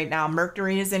plane right now.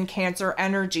 Mercury is in Cancer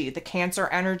energy. The Cancer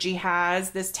energy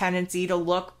has this tendency to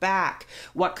look back.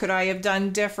 What could I have done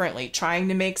differently? Trying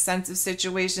to make sense of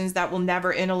situations that will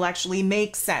never intellectually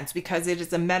make sense, because it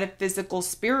is a metaphysical,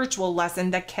 spiritual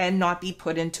lesson that cannot be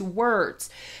put into words.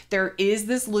 There is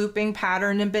this looping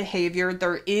pattern and behavior.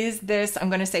 There is this, I'm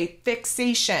going to say,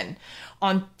 fixation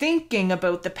on thinking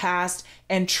about the past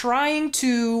and trying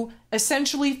to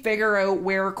essentially figure out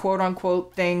where, quote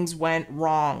unquote, things went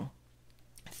wrong.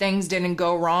 Things didn't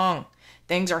go wrong.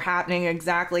 Things are happening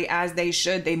exactly as they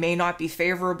should. They may not be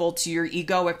favorable to your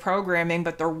egoic programming,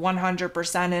 but they're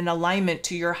 100% in alignment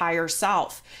to your higher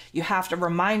self. You have to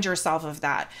remind yourself of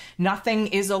that. Nothing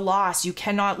is a loss. You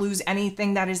cannot lose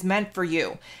anything that is meant for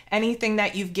you. Anything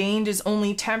that you've gained is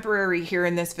only temporary here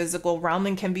in this physical realm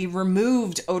and can be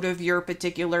removed out of your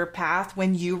particular path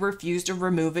when you refuse to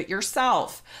remove it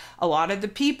yourself. A lot of the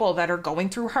people that are going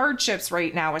through hardships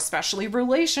right now, especially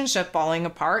relationship falling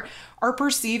apart, are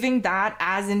perceiving that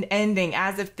as an ending,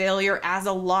 as a failure, as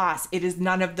a loss. It is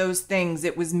none of those things.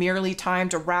 It was merely time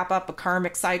to wrap up a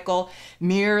karmic cycle,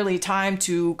 merely time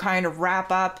to kind of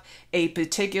wrap up a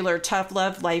particular tough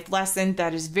love life lesson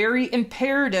that is very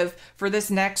imperative for this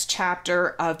next chapter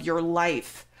of your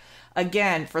life.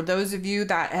 Again, for those of you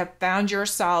that have found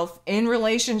yourself in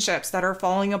relationships that are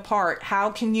falling apart, how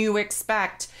can you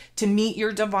expect to meet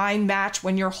your divine match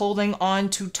when you're holding on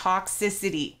to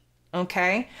toxicity?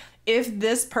 Okay? If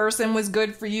this person was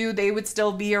good for you, they would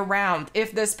still be around.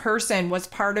 If this person was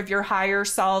part of your higher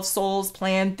self, soul's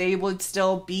plan, they would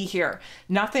still be here.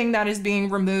 Nothing that is being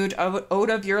removed out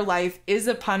of your life is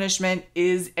a punishment,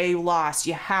 is a loss.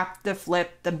 You have to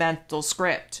flip the mental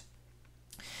script.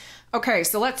 Okay,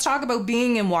 so let's talk about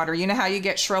being in water. You know how you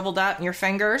get shriveled up in your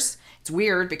fingers? It's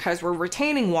weird because we're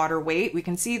retaining water weight. We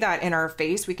can see that in our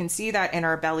face. We can see that in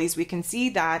our bellies. We can see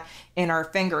that in our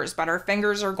fingers, but our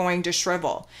fingers are going to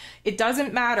shrivel. It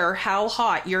doesn't matter how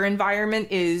hot your environment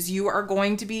is, you are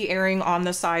going to be erring on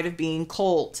the side of being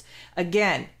cold.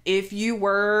 Again, if you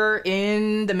were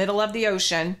in the middle of the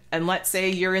ocean, and let's say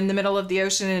you're in the middle of the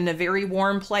ocean in a very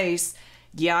warm place,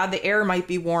 yeah, the air might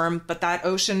be warm, but that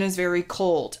ocean is very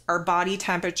cold. Our body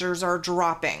temperatures are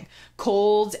dropping.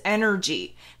 Cold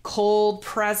energy, cold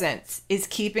presence is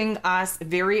keeping us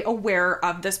very aware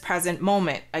of this present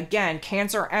moment. Again,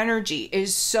 Cancer energy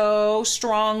is so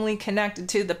strongly connected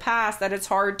to the past that it's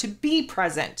hard to be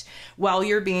present while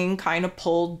you're being kind of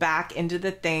pulled back into the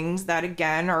things that,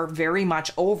 again, are very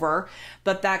much over.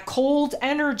 But that cold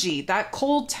energy, that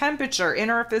cold temperature in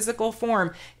our physical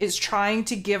form is trying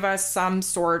to give us some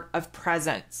sort of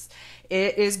presence.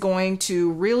 It is going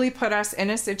to really put us in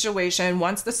a situation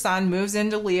once the sun moves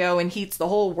into Leo and heats the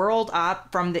whole world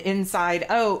up from the inside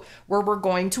out, where we're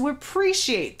going to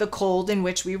appreciate the cold in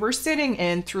which we were sitting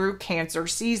in through Cancer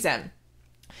season.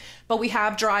 But we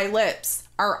have dry lips.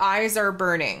 Our eyes are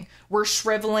burning. We're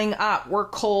shriveling up. We're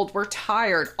cold. We're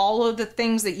tired. All of the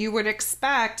things that you would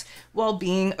expect while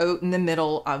being out in the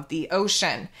middle of the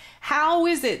ocean. How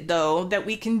is it, though, that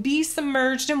we can be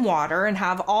submerged in water and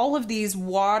have all of these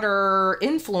water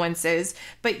influences,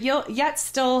 but yet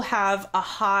still have a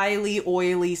highly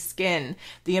oily skin?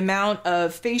 The amount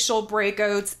of facial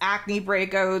breakouts, acne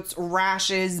breakouts,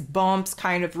 rashes, bumps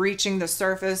kind of reaching the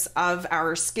surface of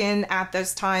our skin at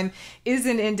this time is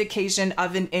an indication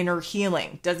of an inner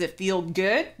healing. Does it feel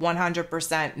good?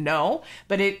 100% no,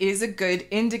 but it is a good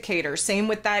indicator. Same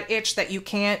with that itch that you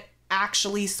can't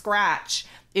actually scratch.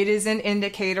 It is an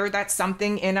indicator that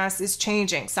something in us is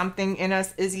changing, something in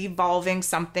us is evolving,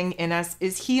 something in us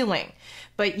is healing.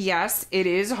 But yes, it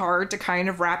is hard to kind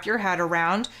of wrap your head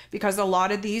around because a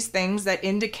lot of these things that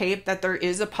indicate that there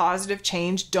is a positive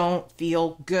change don't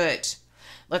feel good.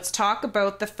 Let's talk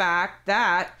about the fact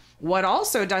that what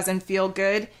also doesn't feel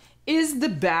good is the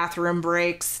bathroom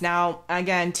breaks. Now,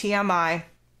 again, TMI,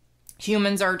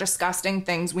 humans are disgusting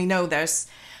things. We know this.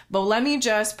 But let me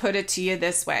just put it to you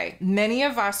this way. Many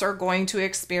of us are going to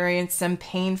experience some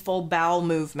painful bowel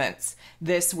movements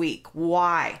this week.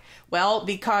 Why? Well,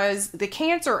 because the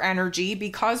Cancer energy,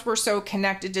 because we're so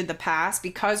connected to the past,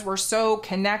 because we're so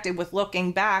connected with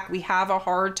looking back, we have a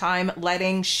hard time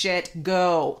letting shit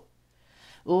go.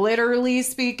 Literally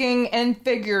speaking and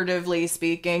figuratively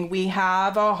speaking, we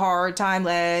have a hard time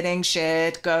letting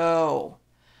shit go.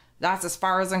 That's as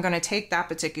far as I'm going to take that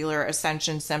particular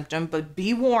Ascension symptom, but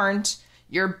be warned,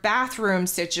 your bathroom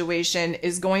situation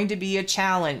is going to be a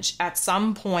challenge at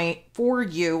some point for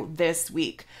you this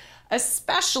week,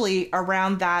 especially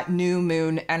around that new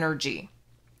moon energy.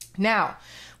 Now,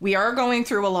 we are going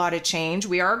through a lot of change.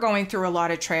 We are going through a lot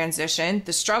of transition.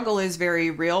 The struggle is very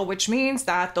real, which means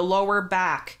that the lower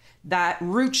back, that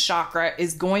root chakra,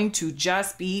 is going to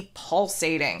just be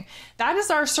pulsating. That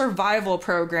is our survival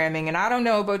programming. And I don't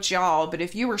know about y'all, but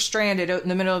if you were stranded out in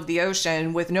the middle of the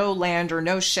ocean with no land or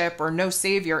no ship or no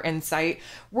savior in sight,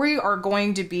 we are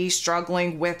going to be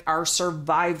struggling with our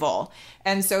survival.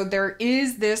 And so there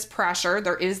is this pressure,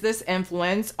 there is this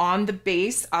influence on the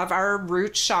base of our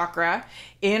root chakra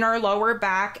in our lower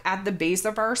back at the base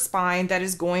of our spine that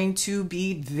is going to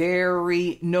be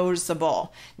very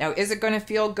noticeable. Now, is it going to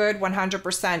feel good?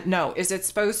 100% no. Is it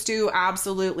supposed to?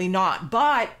 Absolutely not.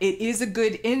 But it is a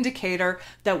good indicator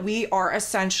that we are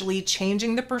essentially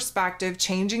changing the perspective,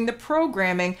 changing the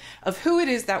programming of who it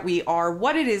is that we are,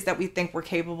 what it is that we think we're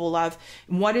capable of,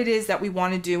 and what it is that we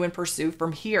want to do and pursue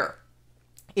from here.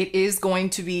 It is going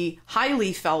to be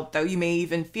highly felt, though. You may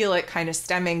even feel it kind of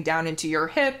stemming down into your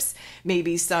hips,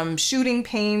 maybe some shooting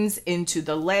pains into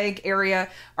the leg area.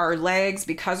 Our legs,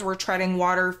 because we're treading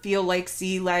water, feel like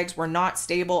sea legs. We're not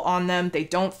stable on them. They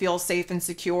don't feel safe and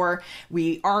secure.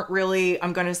 We aren't really,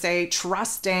 I'm going to say,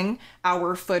 trusting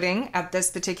our footing at this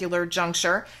particular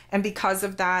juncture. And because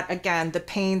of that, again, the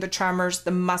pain, the tremors,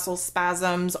 the muscle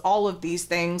spasms, all of these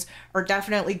things are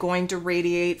definitely going to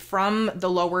radiate from the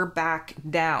lower back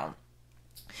down.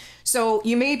 So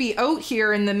you may be out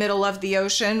here in the middle of the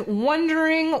ocean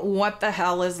wondering, what the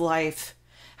hell is life?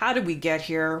 How did we get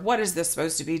here? What is this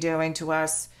supposed to be doing to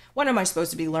us? What am I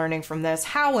supposed to be learning from this?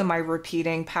 How am I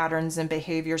repeating patterns and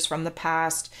behaviors from the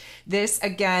past? This,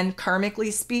 again,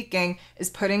 karmically speaking, is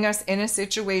putting us in a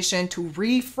situation to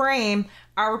reframe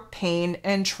our pain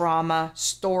and trauma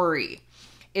story.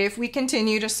 If we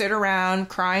continue to sit around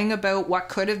crying about what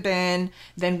could have been,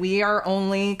 then we are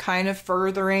only kind of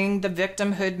furthering the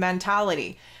victimhood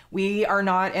mentality. We are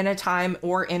not in a time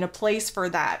or in a place for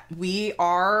that. We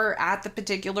are at the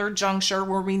particular juncture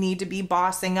where we need to be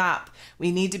bossing up.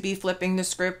 We need to be flipping the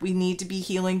script. We need to be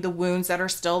healing the wounds that are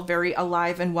still very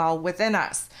alive and well within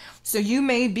us. So you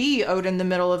may be out in the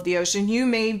middle of the ocean. You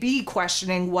may be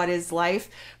questioning what is life,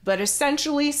 but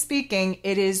essentially speaking,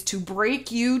 it is to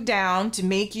break you down, to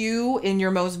make you in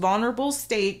your most vulnerable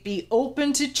state be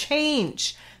open to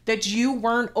change that you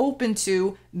weren't open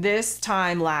to this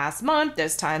time last month,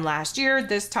 this time last year,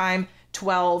 this time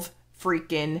 12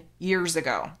 freaking years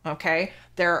ago, okay?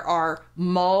 There are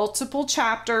multiple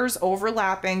chapters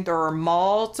overlapping. There are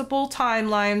multiple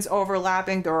timelines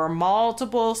overlapping. There are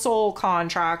multiple soul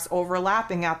contracts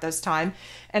overlapping at this time.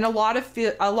 And a lot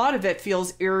of it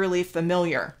feels eerily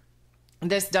familiar.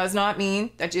 This does not mean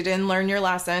that you didn't learn your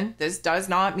lesson. This does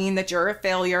not mean that you're a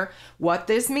failure. What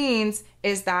this means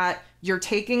is that you're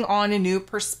taking on a new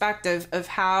perspective of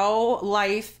how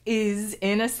life is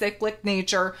in a cyclic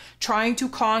nature, trying to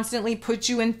constantly put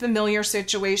you in familiar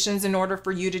situations in order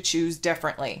for you to choose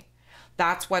differently.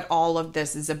 That's what all of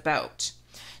this is about.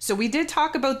 So we did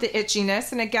talk about the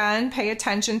itchiness, and again, pay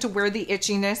attention to where the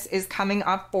itchiness is coming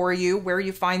up for you. Where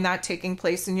you find that taking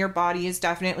place in your body is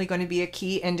definitely going to be a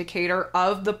key indicator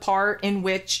of the part in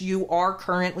which you are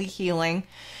currently healing.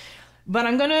 But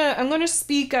I'm gonna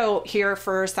speak out here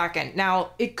for a second. Now,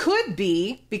 it could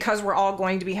be because we're all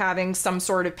going to be having some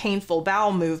sort of painful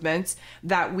bowel movements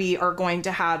that we are going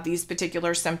to have these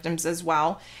particular symptoms as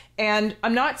well. And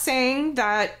I'm not saying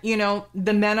that,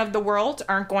 the men of the world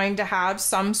aren't going to have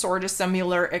some sort of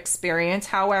similar experience.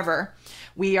 However,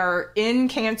 we are in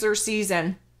Cancer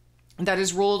season that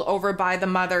is ruled over by the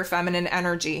mother feminine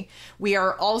energy. We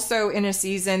are also in a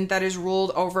season that is ruled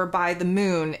over by the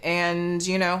moon. And,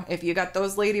 if you got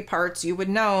those lady parts, you would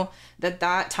know that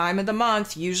that time of the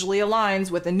month usually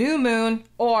aligns with a new moon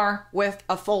or with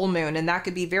a full moon. And that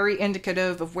could be very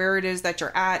indicative of where it is that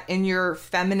you're at in your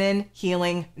feminine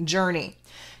healing journey.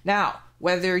 Now,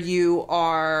 whether you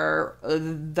are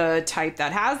the type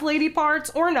that has lady parts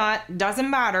or not,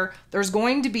 doesn't matter. There's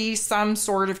going to be some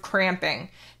sort of cramping.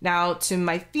 Now, to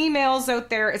my females out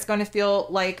there, it's going to feel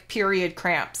like period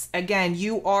cramps. Again,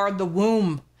 you are the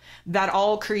womb that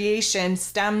all creation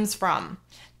stems from.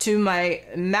 To my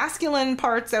masculine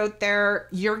parts out there,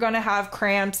 you're going to have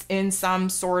cramps in some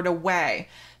sort of way.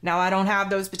 Now, I don't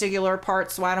have those particular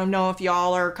parts, so I don't know if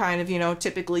y'all are kind of,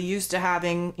 typically used to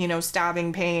having,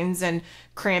 stabbing pains and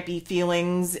crampy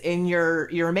feelings in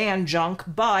your man junk,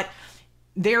 but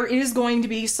there is going to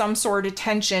be some sort of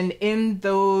tension in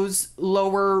those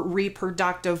lower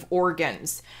reproductive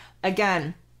organs.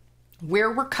 Again,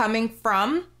 where we're coming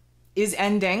from is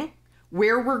ending.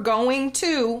 Where we're going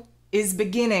to is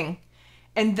beginning.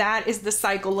 And that is the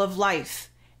cycle of life.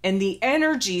 And the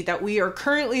energy that we are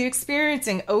currently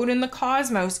experiencing out in the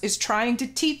cosmos is trying to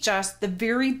teach us the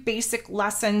very basic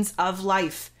lessons of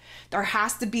life. There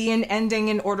has to be an ending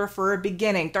in order for a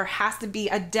beginning. There has to be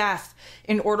a death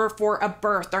in order for a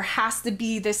birth. There has to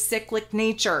be this cyclic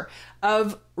nature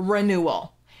of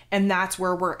renewal. And that's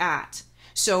where we're at.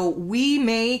 So we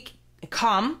may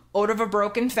come out of a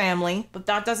broken family, but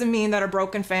that doesn't mean that a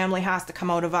broken family has to come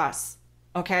out of us.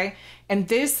 Okay? And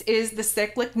this is the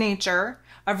cyclic nature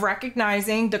of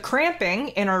recognizing the cramping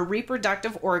in our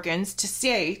reproductive organs to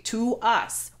say to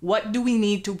us, what do we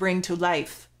need to bring to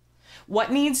life?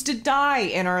 What needs to die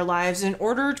in our lives in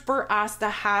order for us to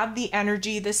have the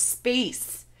energy, the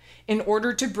space, in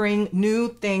order to bring new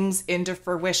things into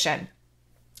fruition?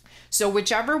 So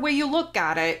whichever way you look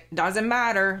at it, doesn't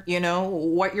matter,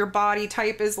 what your body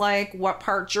type is like, what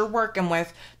parts you're working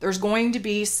with, there's going to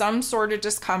be some sort of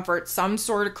discomfort, some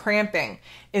sort of cramping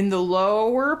in the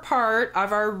lower part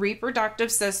of our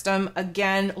reproductive system.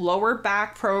 Again, lower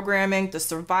back programming, the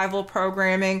survival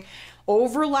programming,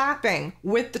 overlapping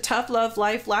with the tough love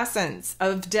life lessons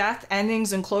of death,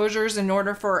 endings, and closures in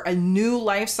order for a new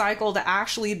life cycle to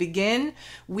actually begin.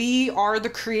 We are the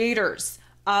creators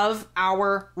of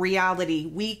our reality.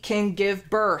 We can give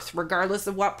birth, regardless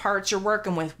of what parts you're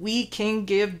working with. We can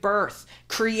give birth,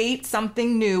 create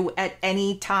something new at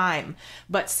any time.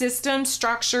 But systems,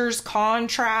 structures,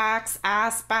 contracts,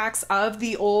 aspects of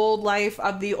the old life,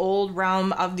 of the old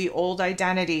realm, of the old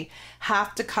identity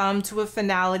have to come to a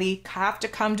finality, have to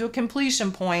come to a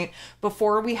completion point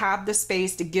before we have the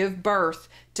space to give birth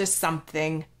to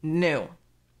something new.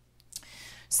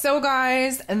 So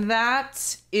guys,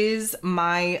 that is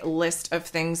my list of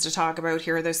things to talk about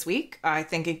here this week. I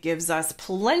think it gives us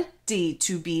plenty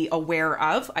to be aware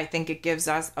of. I think it gives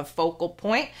us a focal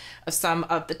point of some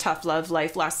of the tough love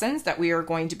life lessons that we are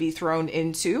going to be thrown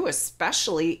into,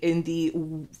 especially in the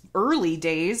early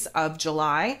days of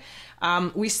July.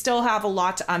 We still have a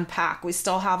lot to unpack. We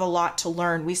still have a lot to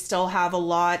learn. We still have a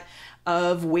lot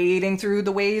of wading through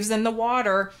the waves in the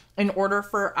water in order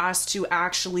for us to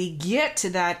actually get to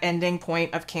that ending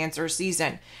point of Cancer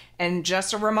season. And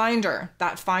just a reminder,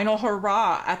 that final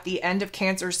hurrah at the end of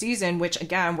Cancer season, which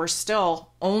again, we're still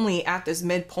only at this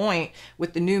midpoint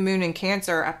with the new moon in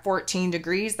Cancer at 14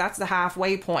 degrees, that's the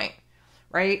halfway point,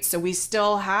 right? So we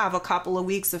still have a couple of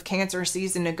weeks of Cancer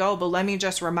season to go, but let me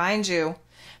just remind you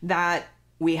that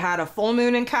we had a full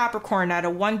moon in Capricorn at a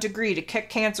 1 degree to kick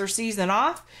Cancer season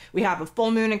off. We have a full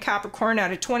moon in Capricorn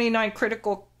at a 29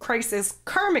 critical crisis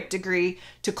karmic degree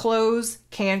to close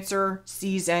Cancer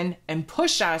season and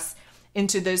push us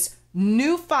into this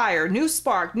new fire, new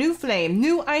spark, new flame,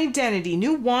 new identity,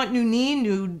 new want, new need,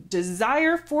 new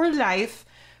desire for life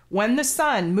when the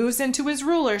sun moves into his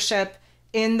rulership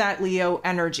in that Leo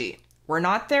energy. We're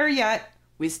not there yet.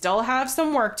 We still have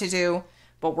some work to do,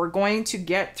 but we're going to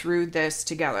get through this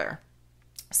together.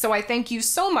 So I thank you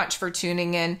so much for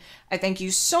tuning in. I thank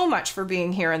you so much for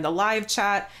being here in the live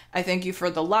chat. I thank you for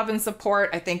the love and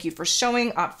support. I thank you for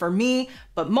showing up for me,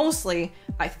 but mostly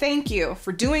I thank you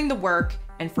for doing the work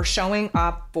and for showing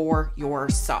up for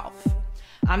yourself.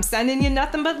 I'm sending you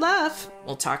nothing but love.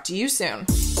 We'll talk to you soon.